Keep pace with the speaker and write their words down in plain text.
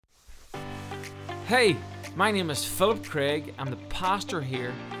Hey, my name is Philip Craig. I'm the pastor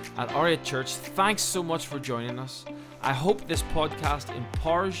here at Ariat Church. Thanks so much for joining us. I hope this podcast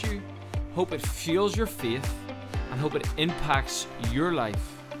empowers you, hope it fuels your faith, and hope it impacts your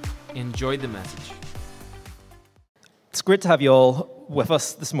life. Enjoy the message. It's great to have you all with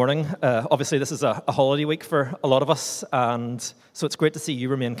us this morning. Obviously, this is a holiday week for a lot of us, and so it's great to see you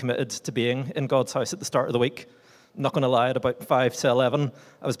remain committed to being in God's house at the start of the week. Not going to lie, at about 5 to 11,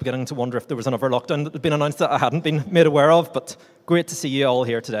 I was beginning to wonder if there was another lockdown that had been announced that I hadn't been made aware of, but great to see you all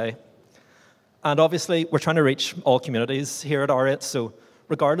here today. And obviously, we're trying to reach all communities here at Ariat, so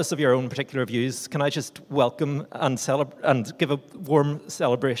regardless of your own particular views, can I just welcome and give a warm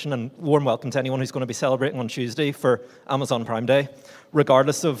celebration and warm welcome to anyone who's going to be celebrating on Tuesday for Amazon Prime Day,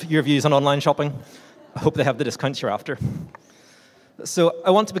 regardless of your views on online shopping. I hope they have the discounts you're after. So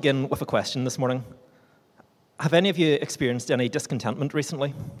I want to begin with a question this morning. Have any of you experienced any discontentment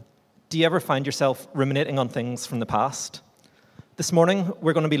recently? Do you ever find yourself ruminating on things from the past? This morning,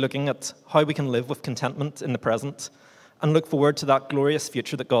 we're going to be looking at how we can live with contentment in the present and look forward to that glorious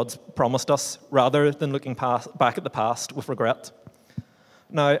future that God's promised us, rather than looking back at the past with regret.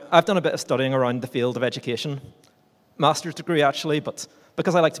 Now, I've done a bit of studying around the field of education, master's degree actually, but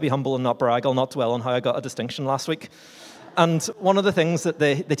because I like to be humble and not brag, I'll not dwell on how I got a distinction last week. And one of the things that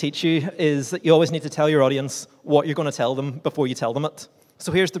they teach you is that you always need to tell your audience what you're going to tell them before you tell them it.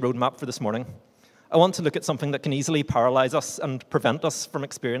 So here's the roadmap for this morning. I want to look at something that can easily paralyze us and prevent us from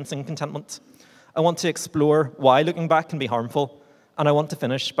experiencing contentment. I want to explore why looking back can be harmful, and I want to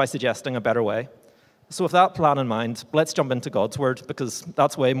finish by suggesting a better way. So with that plan in mind, let's jump into God's Word, because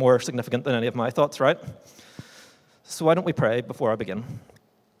that's way more significant than any of my thoughts, right? So why don't we pray before I begin?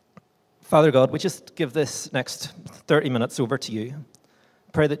 Father God, we just give this next 30 minutes over to you.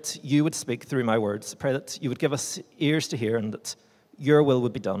 Pray that you would speak through my words. Pray that you would give us ears to hear and that your will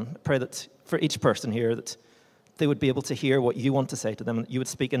would be done. Pray that for each person here that they would be able to hear what you want to say to them and that you would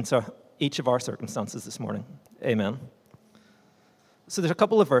speak into each of our circumstances this morning. Amen. So there's a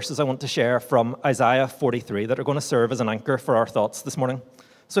couple of verses I want to share from Isaiah 43 that are going to serve as an anchor for our thoughts this morning.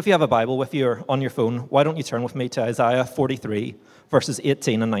 So if you have a Bible with you or on your phone, why don't you turn with me to Isaiah 43, verses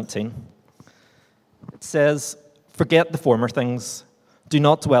 18 and 19. It says, "Forget the former things. Do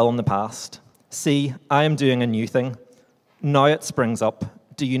not dwell on the past. See, I am doing a new thing. Now it springs up.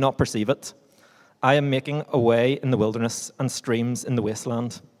 Do you not perceive it? I am making a way in the wilderness and streams in the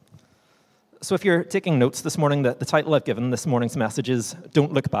wasteland." So if you're taking notes this morning, the title I've given this morning's message is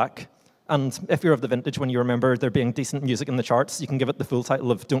Don't Look Back. And if you're of the vintage when you remember there being decent music in the charts, you can give it the full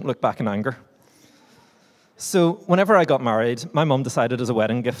title of Don't Look Back in Anger. So whenever I got married, my mum decided as a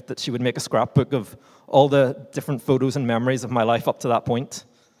wedding gift that she would make a scrapbook of all the different photos and memories of my life up to that point.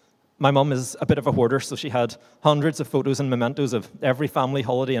 My mum is a bit of a hoarder, so she had hundreds of photos and mementos of every family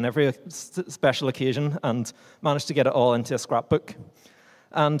holiday and every special occasion and managed to get it all into a scrapbook.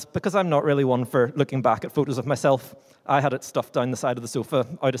 And because I'm not really one for looking back at photos of myself, I had it stuffed down the side of the sofa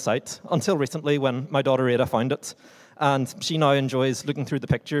out of sight until recently when my daughter Ada found it. And she now enjoys looking through the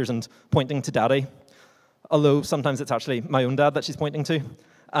pictures and pointing to Daddy. Although sometimes it's actually my own dad that she's pointing to.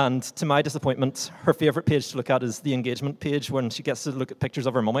 And to my disappointment, her favourite page to look at is the engagement page when she gets to look at pictures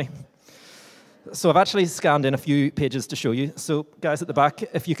of her mummy. So I've actually scanned in a few pages to show you. So guys at the back,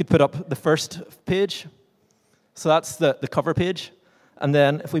 if you could put up the first page. So that's the cover page. And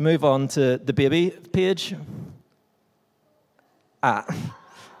then if we move on to the baby page.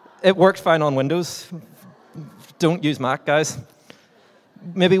 It worked fine on Windows. Don't use Mac, guys.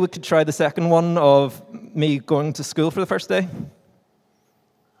 Maybe we could try the second one of me going to school for the first day.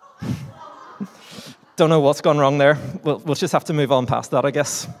 Don't know what's gone wrong there. We'll just have to move on past that, I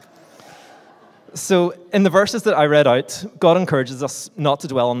guess. So in the verses that I read out, God encourages us not to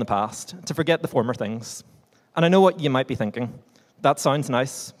dwell on the past, to forget the former things. And I know what you might be thinking. That sounds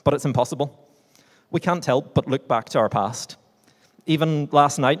nice, but it's impossible. We can't help but look back to our past. Even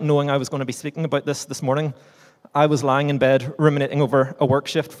last night, knowing I was going to be speaking about this morning, I was lying in bed ruminating over a work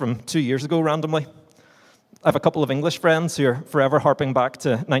shift from 2 years ago randomly. I have a couple of English friends who are forever harping back to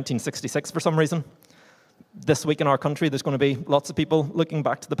 1966 for some reason. This week in our country, there's going to be lots of people looking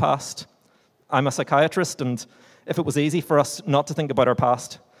back to the past. I'm a psychiatrist, and if it was easy for us not to think about our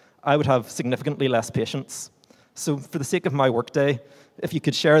past, I would have significantly less patience. So for the sake of my workday, if you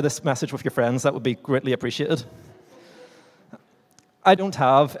could share this message with your friends, that would be greatly appreciated. I don't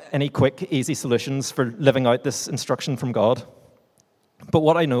have any quick, easy solutions for living out this instruction from God. But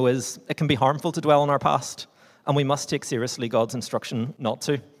what I know is it can be harmful to dwell on our past, and we must take seriously God's instruction not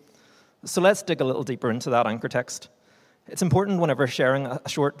to. So let's dig a little deeper into that anchor text. It's important whenever sharing a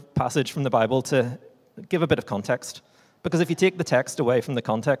short passage from the Bible to give a bit of context, because if you take the text away from the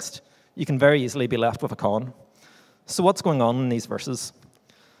context, you can very easily be left with a con. So what's going on in these verses?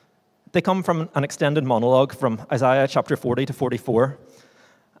 They come from an extended monologue from Isaiah chapter 40 to 44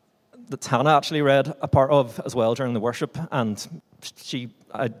 that Hannah actually read a part of as well during the worship, and she,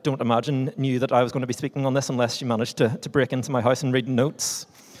 I don't imagine, knew that I was going to be speaking on this unless she managed to break into my house and read notes.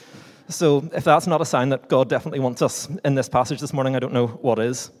 So if that's not a sign that God definitely wants us in this passage this morning, I don't know what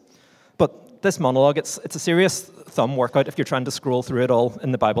is. But this monologue, it's a serious thumb workout if you're trying to scroll through it all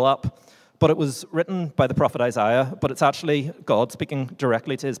in the Bible app. But it was written by the prophet Isaiah, but it's actually God speaking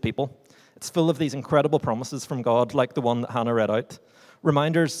directly to his people. It's full of these incredible promises from God, like the one that Hannah read out.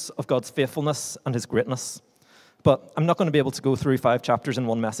 Reminders of God's faithfulness and his greatness. But I'm not going to be able to go through 5 chapters in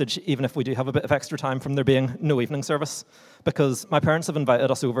one message, even if we do have a bit of extra time from there being no evening service, because my parents have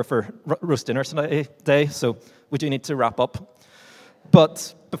invited us over for roast dinner today, so we do need to wrap up.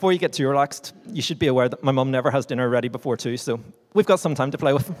 But before you get too relaxed, you should be aware that my mum never has dinner ready before 2, so we've got some time to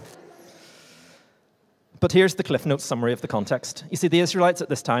play with. But here's the Cliff Notes summary of the context. You see, the Israelites at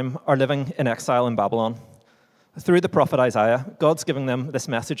this time are living in exile in Babylon. Through the prophet Isaiah, God's giving them this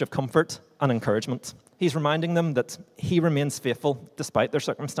message of comfort and encouragement. He's reminding them that he remains faithful despite their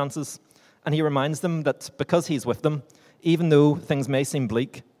circumstances. And he reminds them that because he's with them, even though things may seem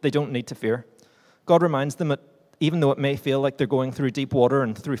bleak, they don't need to fear. God reminds them that even though it may feel like they're going through deep water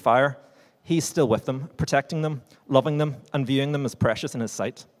and through fire, he's still with them, protecting them, loving them, and viewing them as precious in his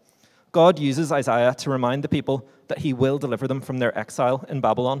sight. God uses Isaiah to remind the people that he will deliver them from their exile in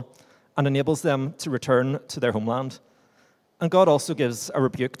Babylon and enables them to return to their homeland. And God also gives a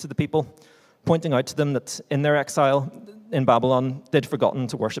rebuke to the people, pointing out to them that in their exile in Babylon, they'd forgotten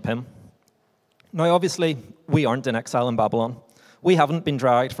to worship him. Now, obviously, we aren't in exile in Babylon. We haven't been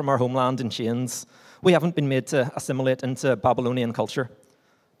dragged from our homeland in chains. We haven't been made to assimilate into Babylonian culture.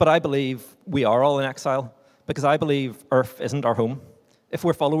 But I believe we are all in exile because I believe earth isn't our home. If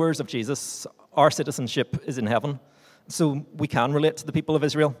we're followers of Jesus, our citizenship is in heaven. So we can relate to the people of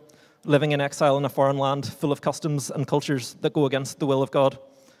Israel, living in exile in a foreign land full of customs and cultures that go against the will of God.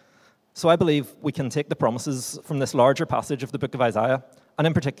 So I believe we can take the promises from this larger passage of the book of Isaiah, and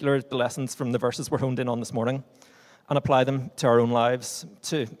in particular the lessons from the verses we're honed in on this morning, and apply them to our own lives,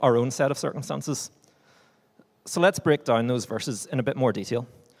 to our own set of circumstances. So let's break down those verses in a bit more detail.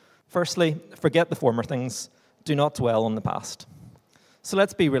 Firstly, forget the former things. Do not dwell on the past. So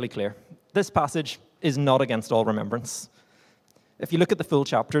let's be really clear. This passage is not against all remembrance. If you look at the full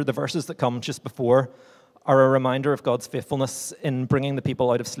chapter, the verses that come just before are a reminder of God's faithfulness in bringing the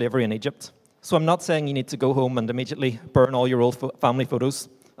people out of slavery in Egypt. So I'm not saying you need to go home and immediately burn all your old family photos,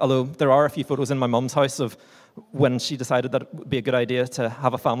 although there are a few photos in my mum's house of when she decided that it would be a good idea to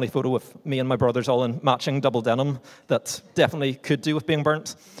have a family photo of me and my brothers all in matching double denim that definitely could do with being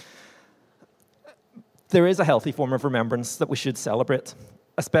burnt. There is a healthy form of remembrance that we should celebrate,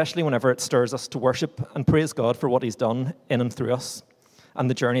 especially whenever it stirs us to worship and praise God for what he's done in and through us and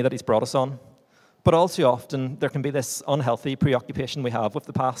the journey that he's brought us on. But all too often, there can be this unhealthy preoccupation we have with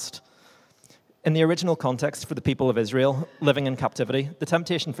the past. In the original context for the people of Israel living in captivity, the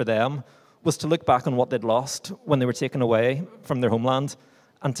temptation for them was to look back on what they'd lost when they were taken away from their homeland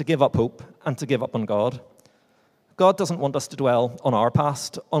and to give up hope and to give up on God. God doesn't want us to dwell on our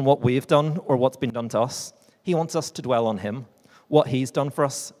past, on what we've done or what's been done to us. He wants us to dwell on him, what he's done for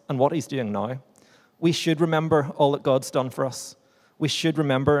us and what he's doing now. We should remember all that God's done for us. We should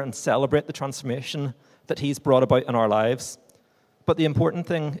remember and celebrate the transformation that he's brought about in our lives. But the important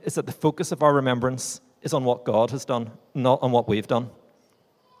thing is that the focus of our remembrance is on what God has done, not on what we've done.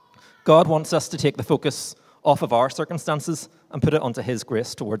 God wants us to take the focus off of our circumstances and put it onto his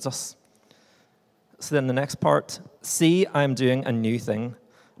grace towards us. So then the next part, see, I am doing a new thing.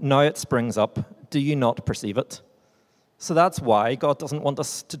 Now it springs up. Do you not perceive it? So that's why God doesn't want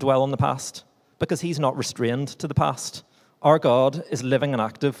us to dwell on the past, because he's not restrained to the past. Our God is living and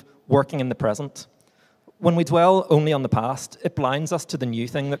active, working in the present. When we dwell only on the past, it blinds us to the new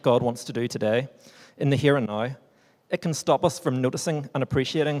thing that God wants to do today, in the here and now. It can stop us from noticing and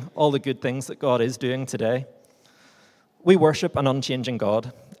appreciating all the good things that God is doing today. We worship an unchanging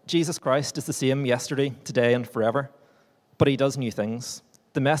God. Jesus Christ is the same yesterday, today, and forever, but he does new things.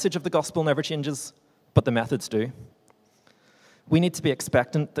 The message of the gospel never changes, but the methods do. We need to be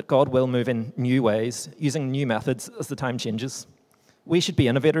expectant that God will move in new ways, using new methods as the time changes. We should be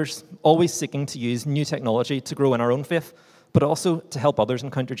innovators, always seeking to use new technology to grow in our own faith, but also to help others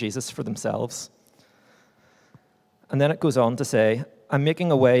encounter Jesus for themselves. And then it goes on to say, I'm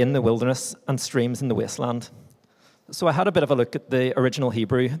making a way in the wilderness and streams in the wasteland. So I had a bit of a look at the original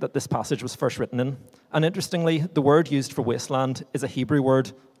Hebrew that this passage was first written in. And interestingly, the word used for wasteland is a Hebrew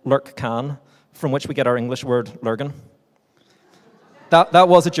word, lurk kan, from which we get our English word lurgan. That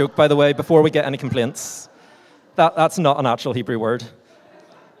was a joke, by the way, before we get any complaints. That's not an actual Hebrew word.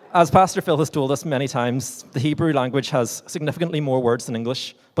 As Pastor Phil has told us many times, the Hebrew language has significantly more words than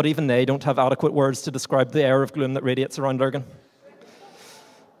English, but even they don't have adequate words to describe the air of gloom that radiates around Lurgan.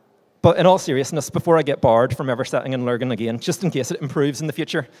 But in all seriousness, before I get barred from ever setting in Lurgan again, just in case it improves in the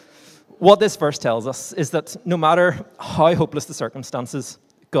future, what this verse tells us is that no matter how hopeless the circumstances,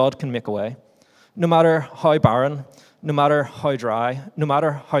 God can make a way. No matter how barren, no matter how dry, no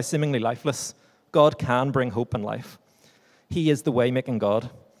matter how seemingly lifeless, God can bring hope and life. He is the way-making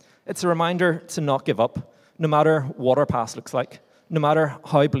God. It's a reminder to not give up, no matter what our past looks like, no matter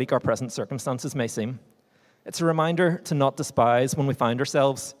how bleak our present circumstances may seem. It's a reminder to not despise when we find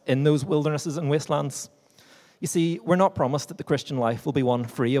ourselves in those wildernesses and wastelands. You see, we're not promised that the Christian life will be one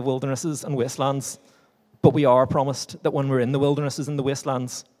free of wildernesses and wastelands, but we are promised that when we're in the wildernesses and the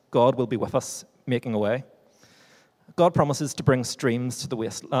wastelands, God will be with us, making a way. God promises to bring streams to the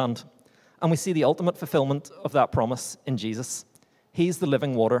wasteland, and we see the ultimate fulfillment of that promise in Jesus. He's the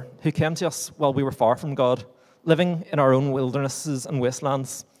living water who came to us while we were far from God, living in our own wildernesses and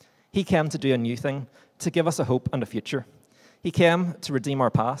wastelands. He came to do a new thing, to give us a hope and a future. He came to redeem our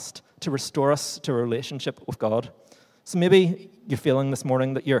past, to restore us to a relationship with God. So maybe you're feeling this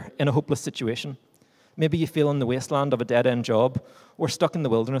morning that you're in a hopeless situation. Maybe you feel in the wasteland of a dead-end job or stuck in the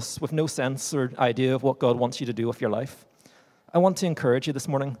wilderness with no sense or idea of what God wants you to do with your life. I want to encourage you this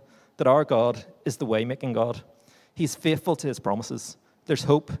morning that our God is the way-making God. He's faithful to his promises. There's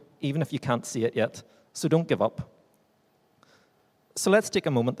hope, even if you can't see it yet. So don't give up. So let's take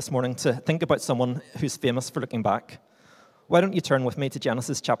a moment this morning to think about someone who's famous for looking back. Why don't you turn with me to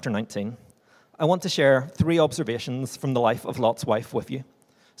Genesis chapter 19? I want to share 3 observations from the life of Lot's wife with you.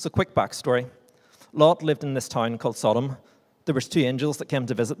 So quick backstory. Lot lived in this town called Sodom. There was 2 angels that came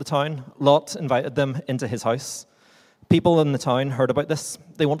to visit the town. Lot invited them into his house. People in the town heard about this.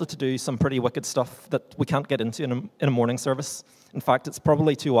 They wanted to do some pretty wicked stuff that we can't get into in a morning service. In fact, it's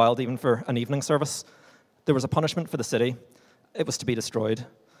probably too wild even for an evening service. There was a punishment for the city. It was to be destroyed.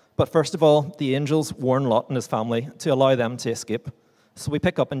 But first of all, the angels warn Lot and his family to allow them to escape. So we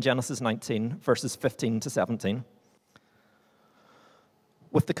pick up in Genesis 19, verses 15 to 17.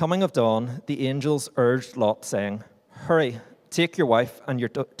 With the coming of dawn, the angels urged Lot, saying, "Hurry, take your wife and your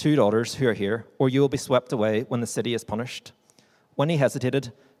 2 daughters who are here, or you will be swept away when the city is punished." When he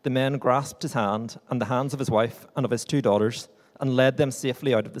hesitated, the men grasped his hand and the hands of his wife and of his 2 daughters and led them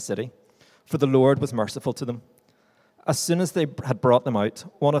safely out of the city, for the Lord was merciful to them. As soon as they had brought them out,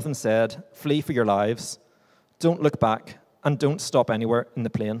 one of them said, "Flee for your lives. Don't look back and don't stop anywhere in the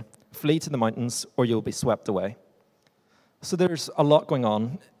plain. Flee to the mountains or you'll be swept away." So there's a lot going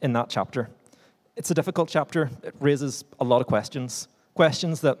on in that chapter. It's a difficult chapter. It raises a lot of questions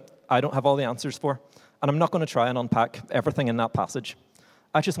that I don't have all the answers for. And I'm not going to try and unpack everything in that passage.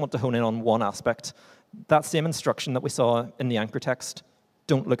 I just want to hone in on one aspect. That same instruction that we saw in the anchor text,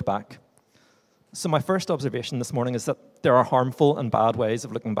 don't look back. So my first observation this morning is that there are harmful and bad ways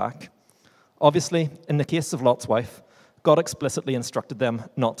of looking back. Obviously, in the case of Lot's wife, God explicitly instructed them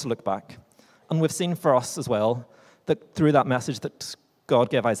not to look back. And we've seen for us as well that through that message that God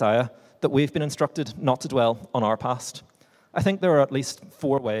gave Isaiah, that we've been instructed not to dwell on our past. I think there are at least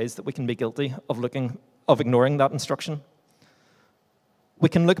 4 ways that we can be guilty of ignoring that instruction. We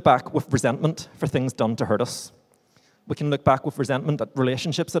can look back with resentment for things done to hurt us. We can look back with resentment at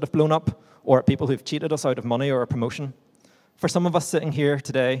relationships that have blown up or at people who've cheated us out of money or a promotion. For some of us sitting here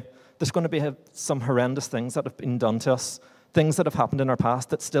today, there's going to be some horrendous things that have been done to us, things that have happened in our past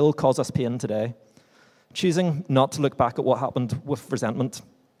that still cause us pain today. Choosing not to look back at what happened with resentment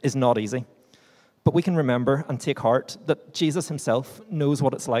is not easy. But we can remember and take heart that Jesus himself knows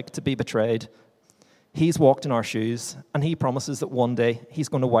what it's like to be betrayed. He's walked in our shoes, and he promises that one day he's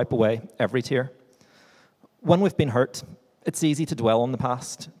going to wipe away every tear. When we've been hurt, it's easy to dwell on the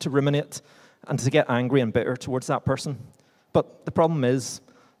past, to ruminate, and to get angry and bitter towards that person. But the problem is,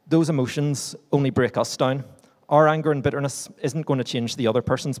 those emotions only break us down. Our anger and bitterness isn't going to change the other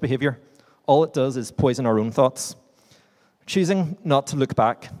person's behavior. All it does is poison our own thoughts. Choosing not to look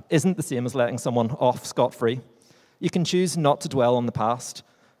back isn't the same as letting someone off scot-free. You can choose not to dwell on the past,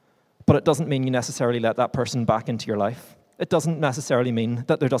 but it doesn't mean you necessarily let that person back into your life. It doesn't necessarily mean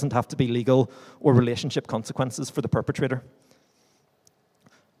that there doesn't have to be legal or relationship consequences for the perpetrator.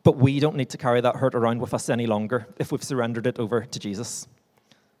 But we don't need to carry that hurt around with us any longer if we've surrendered it over to Jesus.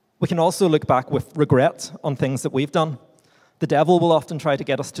 We can also look back with regret on things that we've done. The devil will often try to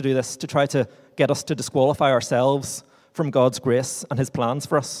get us to do this, to try to get us to disqualify ourselves from God's grace and his plans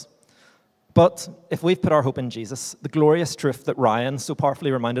for us. But if we've put our hope in Jesus, the glorious truth that Ryan so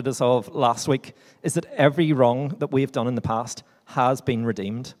powerfully reminded us of last week is that every wrong that we've done in the past has been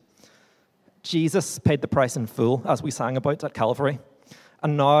redeemed. Jesus paid the price in full, as we sang about at Calvary.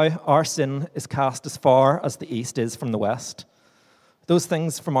 And now our sin is cast as far as the east is from the west. Those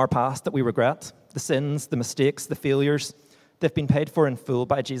things from our past that we regret, the sins, the mistakes, the failures, they've been paid for in full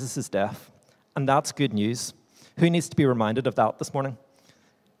by Jesus' death. And that's good news. Who needs to be reminded of that this morning?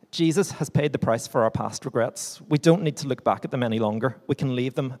 Jesus has paid the price for our past regrets. We don't need to look back at them any longer. We can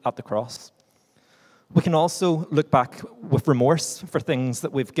leave them at the cross. We can also look back with remorse for things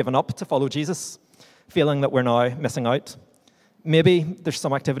that we've given up to follow Jesus, feeling that we're now missing out. Maybe there's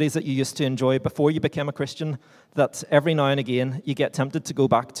some activities that you used to enjoy before you became a Christian that every now and again you get tempted to go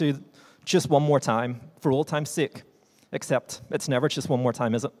back to just one more time for old time's sake. Except it's never just one more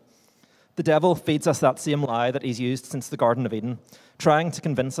time, is it? The devil feeds us that same lie that he's used since the Garden of Eden, trying to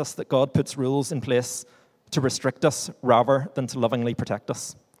convince us that God puts rules in place to restrict us rather than to lovingly protect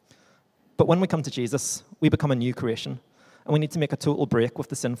us. But when we come to Jesus, we become a new creation, and we need to make a total break with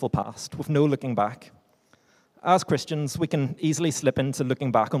the sinful past, with no looking back. As Christians, we can easily slip into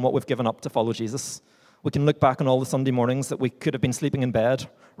looking back on what we've given up to follow Jesus. We can look back on all the Sunday mornings that we could have been sleeping in bed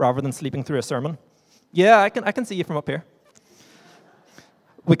rather than sleeping through a sermon. Yeah, I can see you from up here.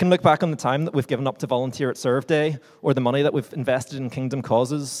 We can look back on the time that we've given up to volunteer at Serve Day, or the money that we've invested in kingdom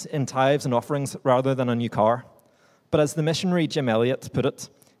causes, in tithes and offerings rather than a new car. But as the missionary Jim Elliot put it,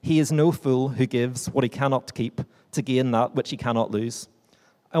 he is no fool who gives what he cannot keep to gain that which he cannot lose.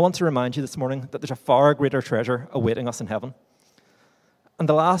 I want to remind you this morning that there's a far greater treasure awaiting us in heaven. And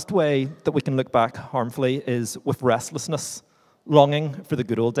the last way that we can look back harmfully is with restlessness, longing for the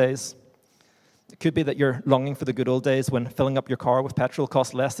good old days. It could be that you're longing for the good old days when filling up your car with petrol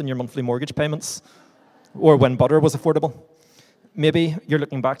cost less than your monthly mortgage payments, or when butter was affordable. Maybe you're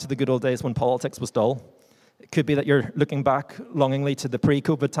looking back to the good old days when politics was dull. It could be that you're looking back longingly to the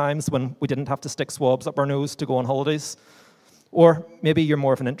pre-COVID times when we didn't have to stick swabs up our nose to go on holidays. Or maybe you're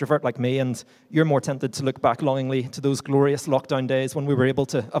more of an introvert like me and you're more tempted to look back longingly to those glorious lockdown days when we were able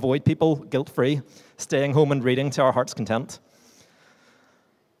to avoid people guilt-free, staying home and reading to our heart's content.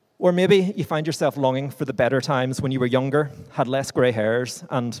 Or maybe you find yourself longing for the better times when you were younger, had less grey hairs,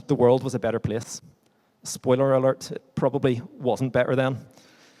 and the world was a better place. Spoiler alert, it probably wasn't better then.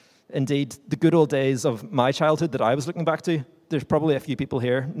 Indeed, the good old days of my childhood that I was looking back to, there's probably a few people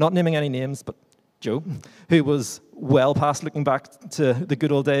here, not naming any names, but Joe, who was well past looking back to the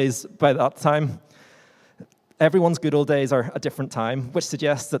good old days by that time. Everyone's good old days are a different time, which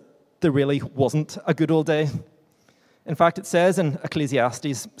suggests that there really wasn't a good old day. In fact, it says in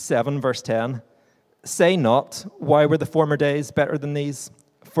Ecclesiastes 7, verse 10, "Say not, why were the former days better than these?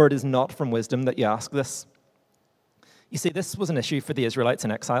 For it is not from wisdom that you ask this." You see, this was an issue for the Israelites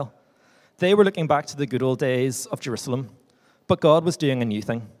in exile. They were looking back to the good old days of Jerusalem, but God was doing a new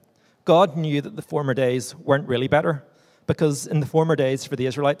thing. God knew that the former days weren't really better, because in the former days for the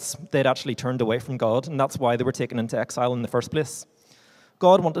Israelites, they'd actually turned away from God, and that's why they were taken into exile in the first place.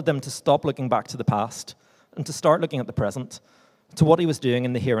 God wanted them to stop looking back to the past and to start looking at the present, to what he was doing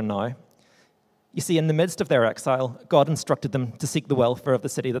in the here and now. You see, in the midst of their exile, God instructed them to seek the welfare of the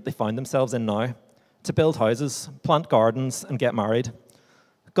city that they found themselves in now, to build houses, plant gardens, and get married.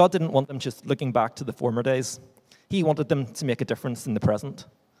 God didn't want them just looking back to the former days. He wanted them to make a difference in the present.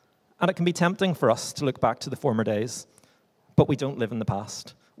 And it can be tempting for us to look back to the former days, but we don't live in the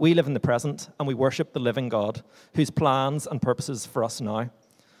past. We live in the present, and we worship the living God, whose plans and purposes for us now.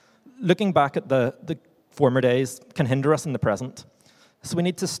 Looking back at the former days can hinder us in the present. So we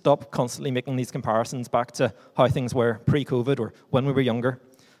need to stop constantly making these comparisons back to how things were pre-COVID or when we were younger.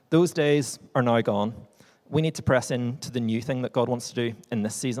 Those days are now gone. We need to press into the new thing that God wants to do in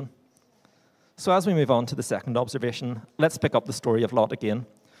this season. So as we move on to the second observation, let's pick up the story of Lot again.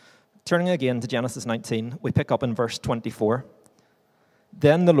 Turning again to Genesis 19, we pick up in verse 24.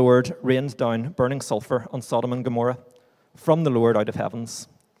 "Then the Lord rained down burning sulfur on Sodom and Gomorrah from the Lord out of heavens.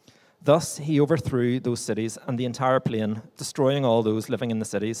 Thus he overthrew those cities and the entire plain, destroying all those living in the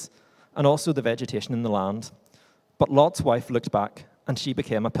cities, and also the vegetation in the land. But Lot's wife looked back, and she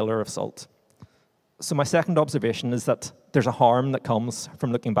became a pillar of salt." So my second observation is that there's a harm that comes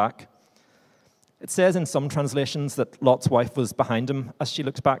from looking back. It says in some translations that Lot's wife was behind him as she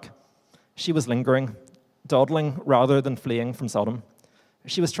looked back. She was lingering, dawdling rather than fleeing from Sodom.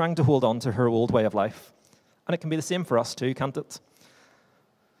 She was trying to hold on to her old way of life. And it can be the same for us too, can't it?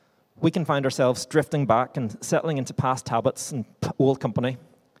 We can find ourselves drifting back and settling into past habits and old company,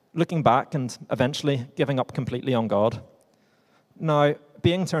 looking back and eventually giving up completely on God. Now,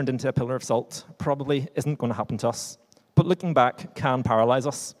 being turned into a pillar of salt probably isn't going to happen to us, but looking back can paralyze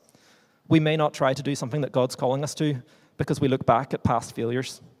us. We may not try to do something that God's calling us to because we look back at past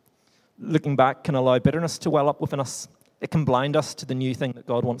failures. Looking back can allow bitterness to well up within us, It can blind us to the new thing that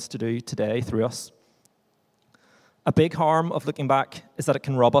God wants to do today through us. A big harm of looking back is that it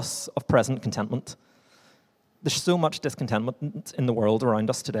can rob us of present contentment. There's so much discontentment in the world around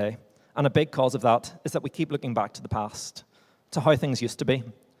us today, and a big cause of that is that we keep looking back to the past, to how things used to be,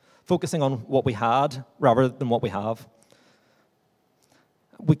 focusing on what we had rather than what we have.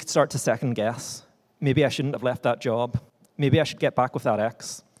 We could start to second guess. Maybe I shouldn't have left that job. Maybe I should get back with that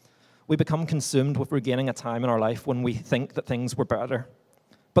ex. We become consumed with regaining a time in our life when we think that things were better.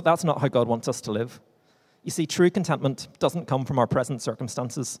 But that's not how God wants us to live. You see, true contentment doesn't come from our present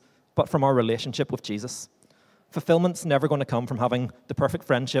circumstances, but from our relationship with Jesus. Fulfillment's never going to come from having the perfect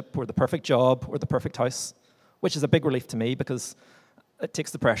friendship or the perfect job or the perfect house, which is a big relief to me because it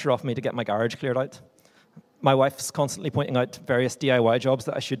takes the pressure off me to get my garage cleared out. My wife's constantly pointing out various DIY jobs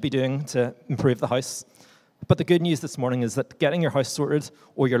that I should be doing to improve the house. But the good news this morning is that getting your house sorted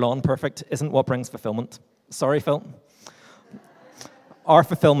or your lawn perfect isn't what brings fulfillment. Sorry, Phil. Our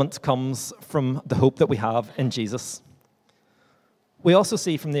fulfillment comes from the hope that we have in Jesus. We also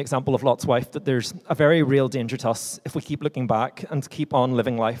see from the example of Lot's wife that there's a very real danger to us if we keep looking back and keep on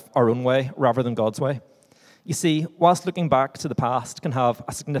living life our own way rather than God's way. You see, whilst looking back to the past can have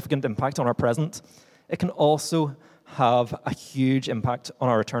a significant impact on our present, it can also have a huge impact on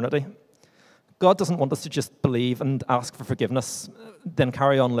our eternity. God doesn't want us to just believe and ask for forgiveness, then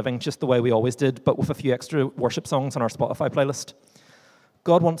carry on living just the way we always did, but with a few extra worship songs on our Spotify playlist.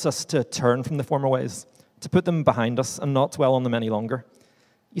 God wants us to turn from the former ways, to put them behind us and not dwell on them any longer.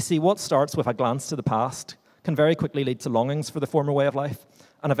 You see, what starts with a glance to the past can very quickly lead to longings for the former way of life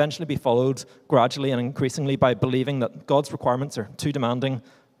and eventually be followed gradually and increasingly by believing that God's requirements are too demanding,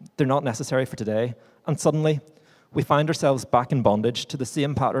 they're not necessary for today, and suddenly we find ourselves back in bondage to the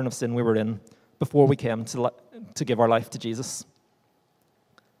same pattern of sin we were in before we came to give our life to Jesus.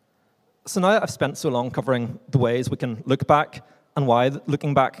 So now that I've spent so long covering the ways we can look back and why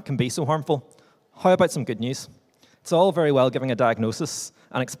looking back can be so harmful, how about some good news? It's all very well giving a diagnosis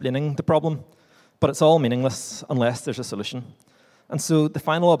and explaining the problem, but it's all meaningless unless there's a solution. And so the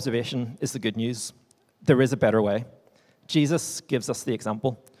final observation is the good news. There is a better way. Jesus gives us the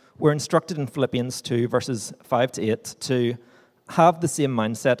example. We're instructed in Philippians 2, verses 5 to 8, to have the same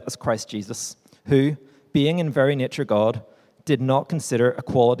mindset as Christ Jesus, who, being in very nature God, did not consider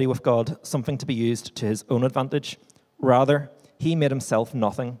equality with God something to be used to his own advantage. Rather, he made himself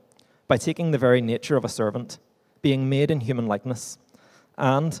nothing by taking the very nature of a servant, being made in human likeness,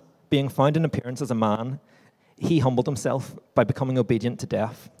 and being found in appearance as a man, he humbled himself by becoming obedient to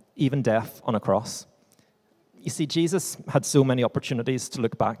death, even death on a cross. You see, Jesus had so many opportunities to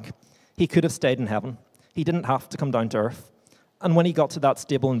look back. He could have stayed in heaven. He didn't have to come down to earth. And when he got to that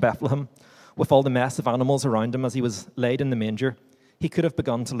stable in Bethlehem, with all the mess of animals around him as he was laid in the manger, he could have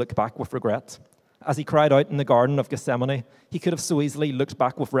begun to look back with regret. As he cried out in the Garden of Gethsemane, he could have so easily looked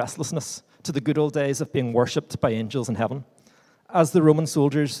back with restlessness to the good old days of being worshipped by angels in heaven. As the Roman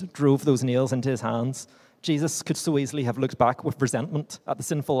soldiers drove those nails into his hands, Jesus could so easily have looked back with resentment at the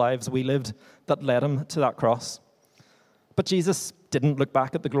sinful lives we lived that led him to that cross. But Jesus didn't look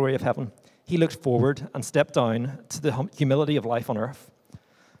back at the glory of heaven. He looked forward and stepped down to the humility of life on earth.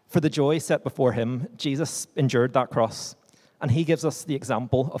 For the joy set before him, Jesus endured that cross, and he gives us the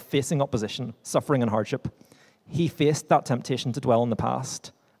example of facing opposition, suffering, and hardship. He faced that temptation to dwell on the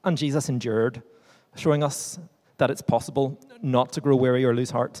past, and Jesus endured, showing us that it's possible not to grow weary or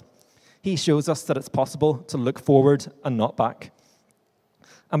lose heart. He shows us that it's possible to look forward and not back.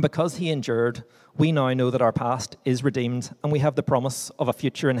 And because he endured, we now know that our past is redeemed, and we have the promise of a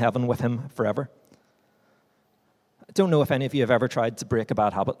future in heaven with him forever. I don't know if any of you have ever tried to break a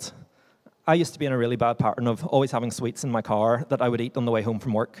bad habit. I used to be in a really bad pattern of always having sweets in my car that I would eat on the way home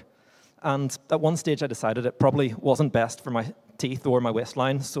from work. And at one stage I decided it probably wasn't best for my teeth or my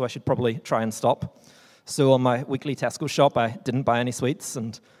waistline, so I should probably try and stop. So on my weekly Tesco shop, I didn't buy any sweets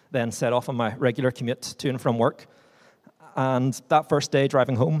and then set off on my regular commute to and from work. And that first day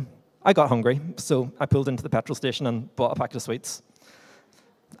driving home, I got hungry, so I pulled into the petrol station and bought a packet of sweets.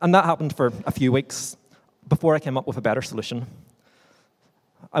 And that happened for a few weeks before I came up with a better solution.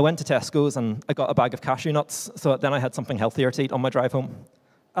 I went to Tesco's and I got a bag of cashew nuts, so then I had something healthier to eat on my drive home.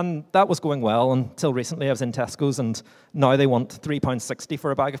 And that was going well until recently. I was in Tesco's and now they want £3.60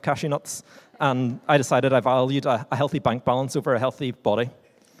 for a bag of cashew nuts. And I decided I valued a healthy bank balance over a healthy body.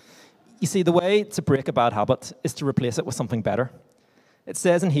 You see, the way to break a bad habit is to replace it with something better. It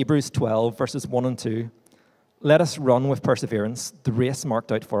says in Hebrews 12, verses 1 and 2, "Let us run with perseverance the race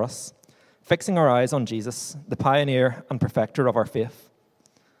marked out for us, fixing our eyes on Jesus, the pioneer and perfecter of our faith."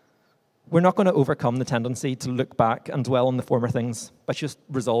 We're not going to overcome the tendency to look back and dwell on the former things by just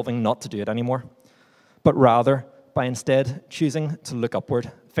resolving not to do it anymore, but rather by instead choosing to look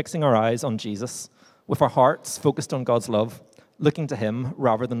upward, fixing our eyes on Jesus, with our hearts focused on God's love, looking to Him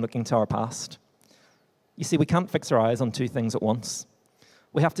rather than looking to our past. You see, we can't fix our eyes on two things at once.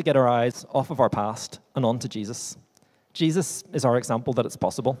 We have to get our eyes off of our past and onto Jesus. Jesus is our example that it's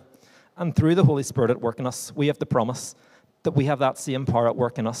possible. And through the Holy Spirit at work in us, we have the promise that we have that same power at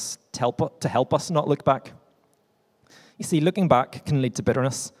work in us to help us not look back. You see, looking back can lead to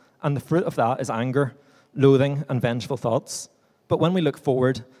bitterness, and the fruit of that is anger, loathing, and vengeful thoughts. But when we look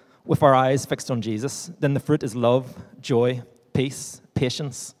forward with our eyes fixed on Jesus, then the fruit is love, joy, peace,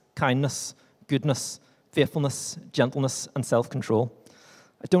 patience, kindness, goodness, faithfulness, gentleness, and self-control.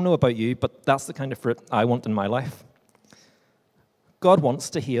 I don't know about you, but that's the kind of fruit I want in my life. God wants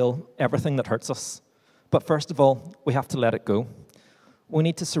to heal everything that hurts us. But first of all, we have to let it go. We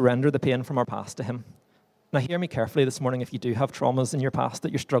need to surrender the pain from our past to Him. Now, hear me carefully this morning if you do have traumas in your past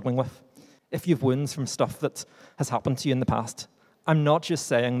that you're struggling with. If you have wounds from stuff that has happened to you in the past, I'm not just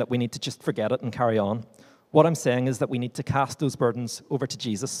saying that we need to just forget it and carry on. What I'm saying is that we need to cast those burdens over to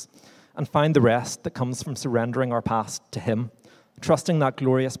Jesus and find the rest that comes from surrendering our past to Him, trusting that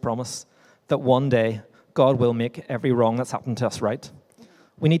glorious promise that one day God will make every wrong that's happened to us right.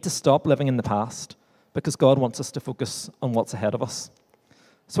 We need to stop living in the past because God wants us to focus on what's ahead of us.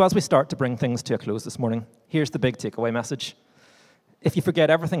 So as we start to bring things to a close this morning, here's the big takeaway message. If you forget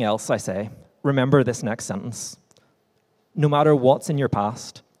everything else I say, remember this next sentence. No matter what's in your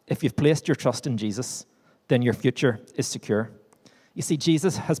past, if you've placed your trust in Jesus, then your future is secure. You see,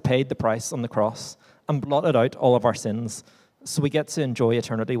 Jesus has paid the price on the cross and blotted out all of our sins, so we get to enjoy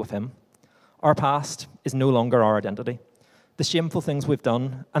eternity with Him. Our past is no longer our identity. The shameful things we've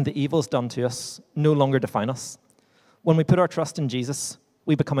done and the evils done to us no longer define us. When we put our trust in Jesus,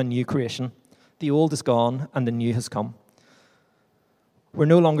 we become a new creation. The old is gone and the new has come. We're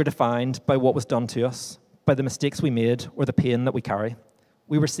no longer defined by what was done to us, by the mistakes we made or the pain that we carry.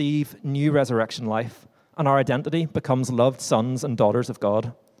 We receive new resurrection life, and our identity becomes loved sons and daughters of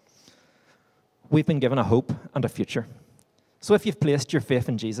God. We've been given a hope and a future. So if you've placed your faith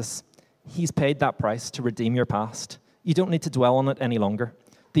in Jesus, He's paid that price to redeem your past. You don't need to dwell on it any longer.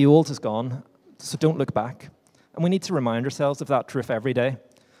 The old is gone, so don't look back. And we need to remind ourselves of that truth every day.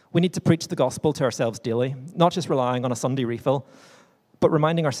 We need to preach the gospel to ourselves daily, not just relying on a Sunday refill, but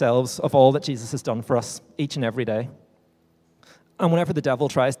reminding ourselves of all that Jesus has done for us each and every day. And whenever the devil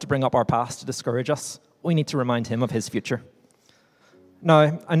tries to bring up our past to discourage us, we need to remind him of his future.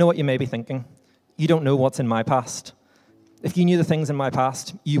 Now, I know what you may be thinking. You don't know what's in my past. If you knew the things in my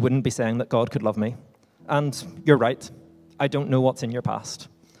past, you wouldn't be saying that God could love me. And you're right. I don't know what's in your past.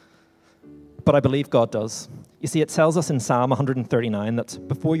 But I believe God does. You see, it tells us in Psalm 139 that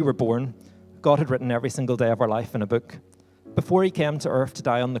before you were born, God had written every single day of our life in a book. Before He came to earth to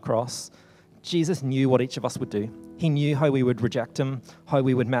die on the cross, Jesus knew what each of us would do. He knew how we would reject Him, how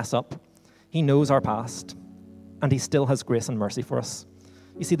we would mess up. He knows our past, and He still has grace and mercy for us.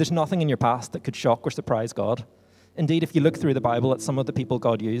 You see, there's nothing in your past that could shock or surprise God. Indeed, if you look through the Bible at some of the people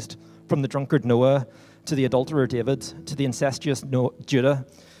God used, from the drunkard Noah to the adulterer David to the incestuous Judah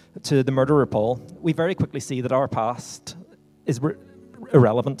to the murderer Paul, we very quickly see that our past is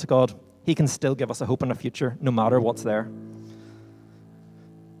irrelevant to God. He can still give us a hope and a future, no matter what's there.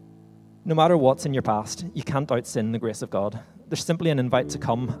 No matter what's in your past, you can't out-sin the grace of God. There's simply an invite to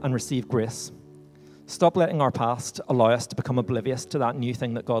come and receive grace. Stop letting our past allow us to become oblivious to that new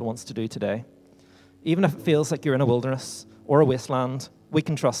thing that God wants to do today. Even if it feels like you're in a wilderness or a wasteland, we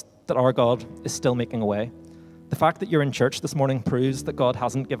can trust that our God is still making a way. The fact that you're in church this morning proves that God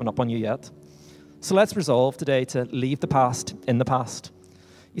hasn't given up on you yet. So let's resolve today to leave the past in the past.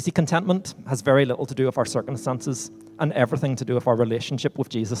 You see, contentment has very little to do with our circumstances and everything to do with our relationship with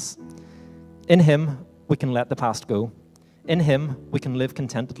Jesus. In Him, we can let the past go. In Him, we can live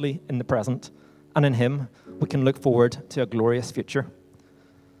contentedly in the present. And in Him, we can look forward to a glorious future.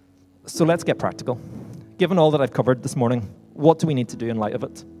 So let's get practical. Given all that I've covered this morning, what do we need to do in light of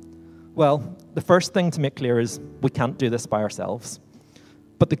it? Well, the first thing to make clear is we can't do this by ourselves.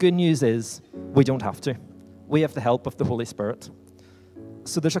 But the good news is we don't have to. We have the help of the Holy Spirit.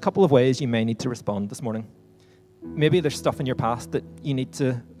 So there's a couple of ways you may need to respond this morning. Maybe there's stuff in your past that you need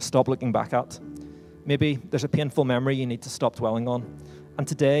to stop looking back at. Maybe there's a painful memory you need to stop dwelling on. And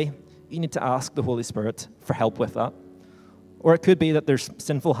today, you need to ask the Holy Spirit for help with that. Or it could be that there's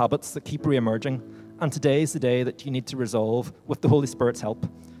sinful habits that keep re-emerging, and today is the day that you need to resolve, with the Holy Spirit's help,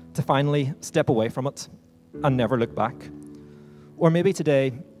 to finally step away from it and never look back. Or maybe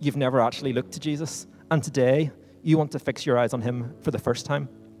today, you've never actually looked to Jesus, and today, you want to fix your eyes on Him for the first time.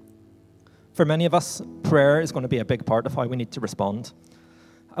 For many of us, prayer is going to be a big part of how we need to respond.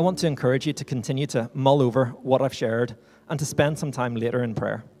 I want to encourage you to continue to mull over what I've shared and to spend some time later in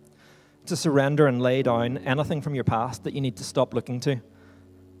prayer, to surrender and lay down anything from your past that you need to stop looking to,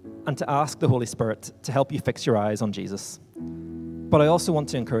 and to ask the Holy Spirit to help you fix your eyes on Jesus. But I also want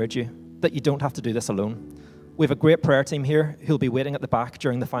to encourage you that you don't have to do this alone. We have a great prayer team here who'll be waiting at the back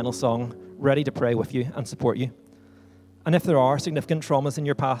during the final song, ready to pray with you and support you. And if there are significant traumas in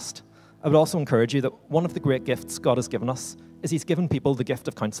your past, I would also encourage you that one of the great gifts God has given us is He's given people the gift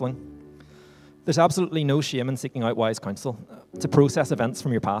of counselling. There's absolutely no shame in seeking out wise counsel to process events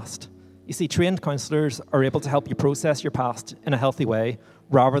from your past. You see, trained counsellors are able to help you process your past in a healthy way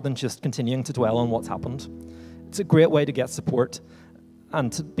rather than just continuing to dwell on what's happened. It's a great way to get support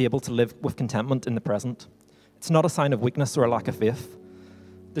and to be able to live with contentment in the present. It's not a sign of weakness or a lack of faith.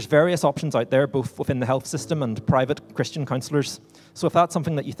 There's various options out there, both within the health system and private Christian counsellors. So if that's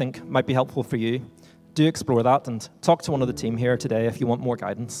something that you think might be helpful for you, do explore that and talk to one of the team here today if you want more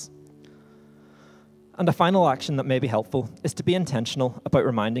guidance. And a final action that may be helpful is to be intentional about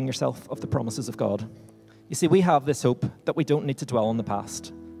reminding yourself of the promises of God. You see, we have this hope that we don't need to dwell on the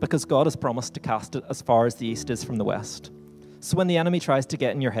past because God has promised to cast it as far as the east is from the west. So when the enemy tries to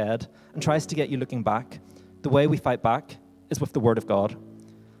get in your head and tries to get you looking back, the way we fight back is with the Word of God.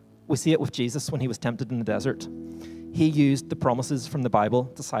 We see it with Jesus when He was tempted in the desert. He used the promises from the Bible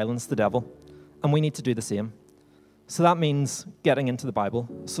to silence the devil, and we need to do the same. So that means getting into the Bible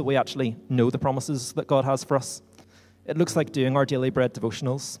so we actually know the promises that God has for us. It looks like doing our daily bread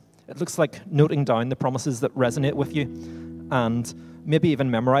devotionals. It looks like noting down the promises that resonate with you and maybe even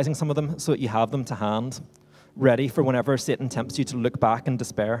memorizing some of them so that you have them to hand, ready for whenever Satan tempts you to look back in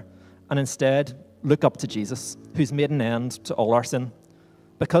despair, and instead look up to Jesus, who's made an end to all our sin.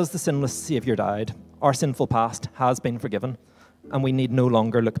 Because the sinless Saviour died, our sinful past has been forgiven, and we need no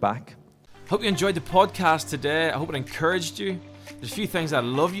longer look back. Hope you enjoyed the podcast today. I hope it encouraged you. There's a few things I'd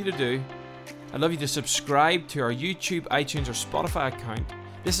love you to do. I'd love you to subscribe to our YouTube, iTunes, or Spotify account.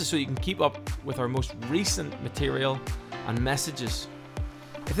 This is so you can keep up with our most recent material and messages.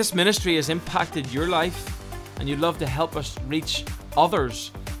 If this ministry has impacted your life and you'd love to help us reach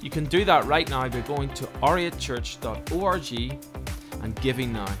others, you can do that right now by going to r8church.org and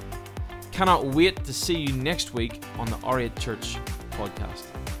giving now. Cannot wait to see you next week on the R8 Church podcast.